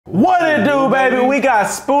What it do, baby? We got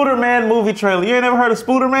Spooder-Man movie trailer. You ain't never heard of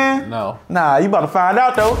Spooder-Man? No. Nah, you about to find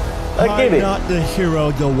out though. Let's get it. I'm not the hero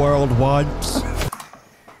the world wants.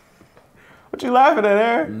 What you laughing at,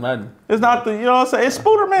 Aaron? Nothing. It's not the, you know what I'm saying? It's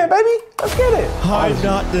Spooder-Man, baby. Let's get it. I'm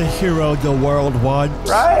not the hero the world wants.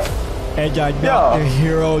 Right? And I'm not the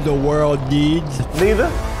hero the world needs. Neither.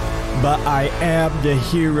 But I am the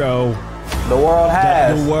hero The world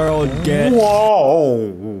has. that the world gets.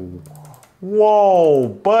 Whoa. Whoa,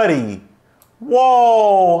 buddy.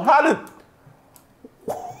 Whoa. How did...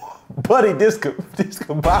 Buddy,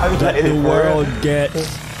 discombobulated. The world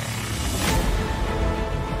gets.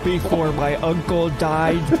 Before my uncle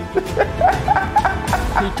died,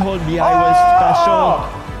 he told me I was special,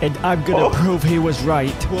 and I'm gonna prove he was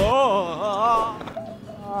right.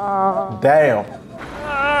 Damn.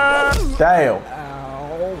 Damn.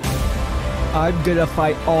 I'm gonna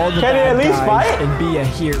fight all the Can he bad at least guys fight? and be a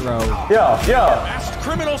hero. Yeah.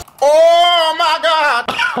 Criminals. Oh my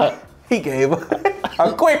God. He gave a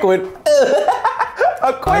quick one.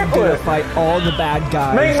 A quick I'm gonna one. fight all the bad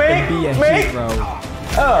guys and be a hero.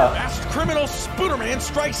 Masked criminal Spooder-Man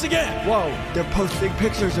strikes again. Whoa, they're posting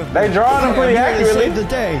pictures of me. They drawing them pretty I'm here to accurately. save the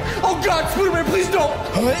day. Oh God, Spooder-Man, please don't.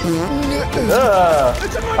 Help me!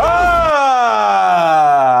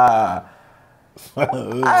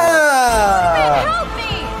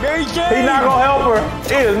 Mary Jane! He's not gonna help her.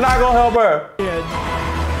 He is not gonna help her.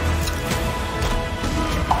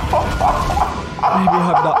 Maybe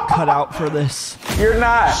I'm not cut out for this. You're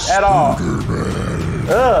not at all.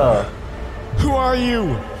 Who are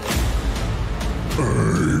you?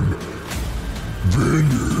 I'm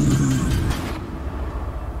Venom.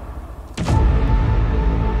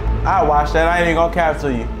 I watch that. I ain't even gonna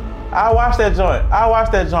capture you. I watch that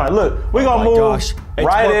joint. Look, we gonna move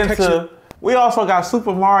right into. We also got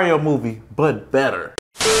Super Mario movie, but better.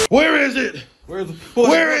 Where is it?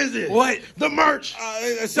 Where is it? What? The merch.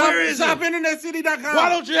 Where is it? InternetCity.com. Why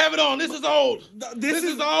don't you have it on? This is old. This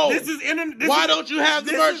is old. Why don't you have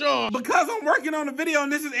the merch on? Because I'm working on the video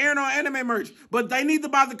and this is airing on anime merch. But they need to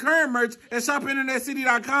buy the current merch at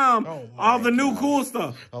shopinternetcity.com. All the new cool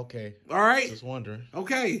stuff. Okay. All right? Just wondering.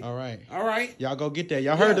 Okay. All right. All right. Y'all go get that.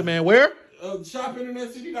 Y'all heard the man. Where?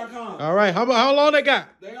 Shopinternetcity.com. All right. How long they got?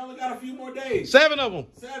 They only got a few more days. 7 of them.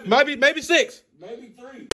 7. Maybe 6. Maybe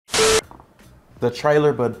 3. The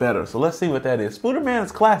trailer, but better. So let's see what that is. Spooder-Man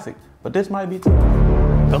is classic, but this might be too.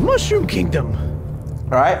 The Mushroom Kingdom.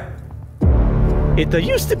 All right. It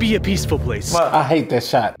used to be a peaceful place. But I hate that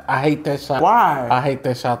shot. why? I hate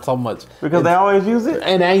that shot so much. Because they always use it.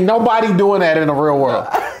 And ain't nobody doing that in the real world.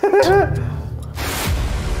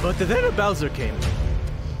 But then a Bowser came.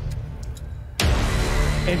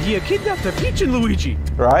 And he kidnapped Peach and Luigi.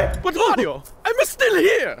 Right. But Mario, I'm still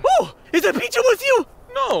here. Oh, is Peach with you?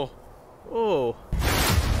 No. Oh.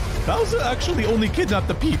 Bowser actually only kidnapped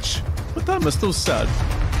the Peach. But I'm still sad.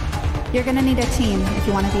 You're gonna need a team if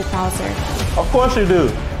you want to beat Bowser. Of course you do.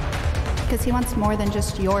 Because he wants more than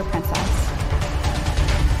just your princess.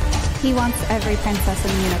 He wants every princess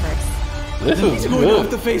in the universe. This is Going off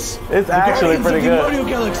the good. face. It's actually pretty good. Mario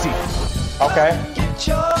Galaxy. Okay.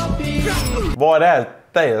 Boy,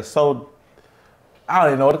 they are so. I don't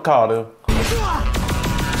even know what to call them.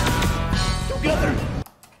 Together.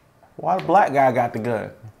 Why the black guy got the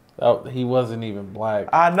gun? Oh, he wasn't even black.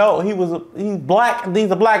 I know he's black. He's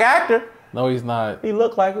a black actor. No, he's not. He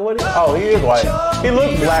looked like it. What? Oh, he is white. He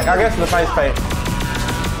looks black. I guess it's a face paint.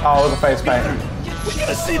 Oh, it's a face paint. We're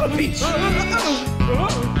gonna save a Peach.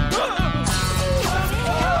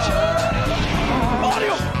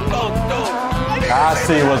 Mario. Oh no. I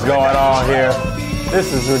see what's going on here.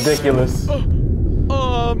 This is ridiculous.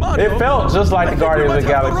 Mario. It felt just like the Guardians of the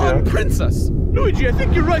Galaxy. Princess. Luigi, I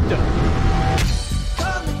think you're right there.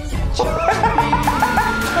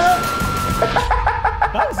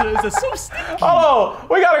 Bowser is so stinky. Oh,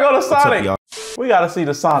 we gotta go to Sonic. We gotta see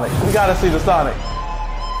the Sonic.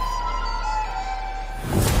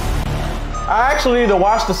 I actually need to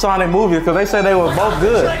watch the Sonic movie because they said they were both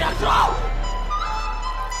good.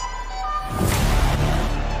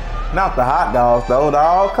 Not the hot dogs though,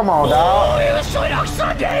 dog. Come on, dog. Oh, it was Toy Dog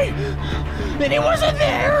Sunday, and he wasn't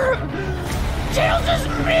there. Tails is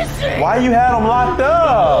missing. Why you had them locked up?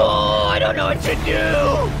 Oh, I don't know what to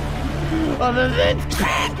do. Other than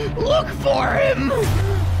look for him.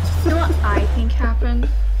 You know what I think happened?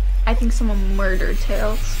 I think someone murdered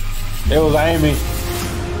Tails. It was Amy.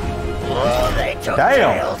 Oh, they took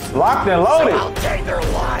Damn, Tails. locked and loaded. So I'll take their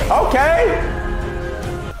life. Okay.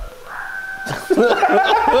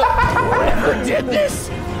 Whoever did this.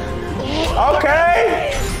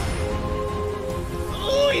 Okay.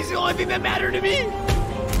 Oh, he's the only thing that mattered to me.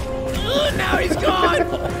 Now he's gone.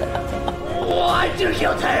 Why'd you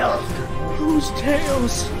kill Tails? Who's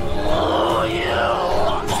Tails? Oh, you.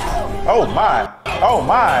 Oh my. Oh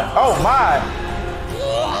my. Oh my.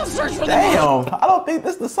 I'll search for Damn. I don't think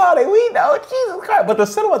this is the Sonic we know. Jesus Christ. But the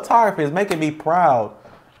cinematography is making me proud.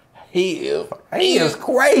 He is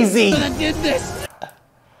crazy. I did this.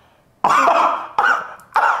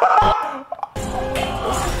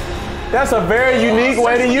 That's a very unique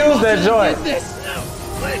way to use that joint.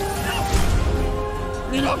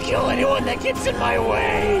 Then I'll kill anyone that gets in my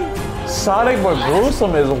way. Sonic but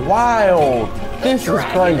gruesome is wild. This is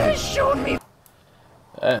crazy. Showed me.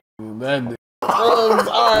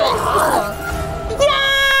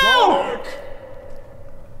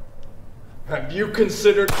 Have you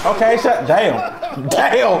considered? Okay, damn,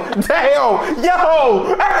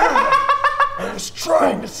 yo! I was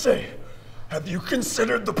trying to say, have you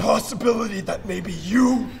considered the possibility that maybe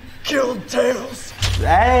you killed Tails?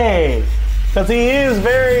 Hey, cause he is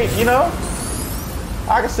very, you know.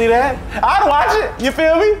 I can see that. I'd watch it. You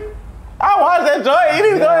feel me? I watch that joint. You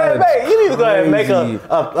need to go ahead and make a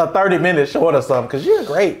 30-minute short or something, cause you're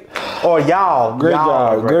great. Or y'all,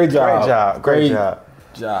 great job.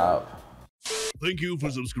 Thank you for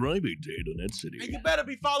subscribing to InternetCity. And you better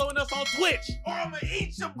be following us on Twitch, or I'm gonna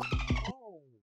eat some.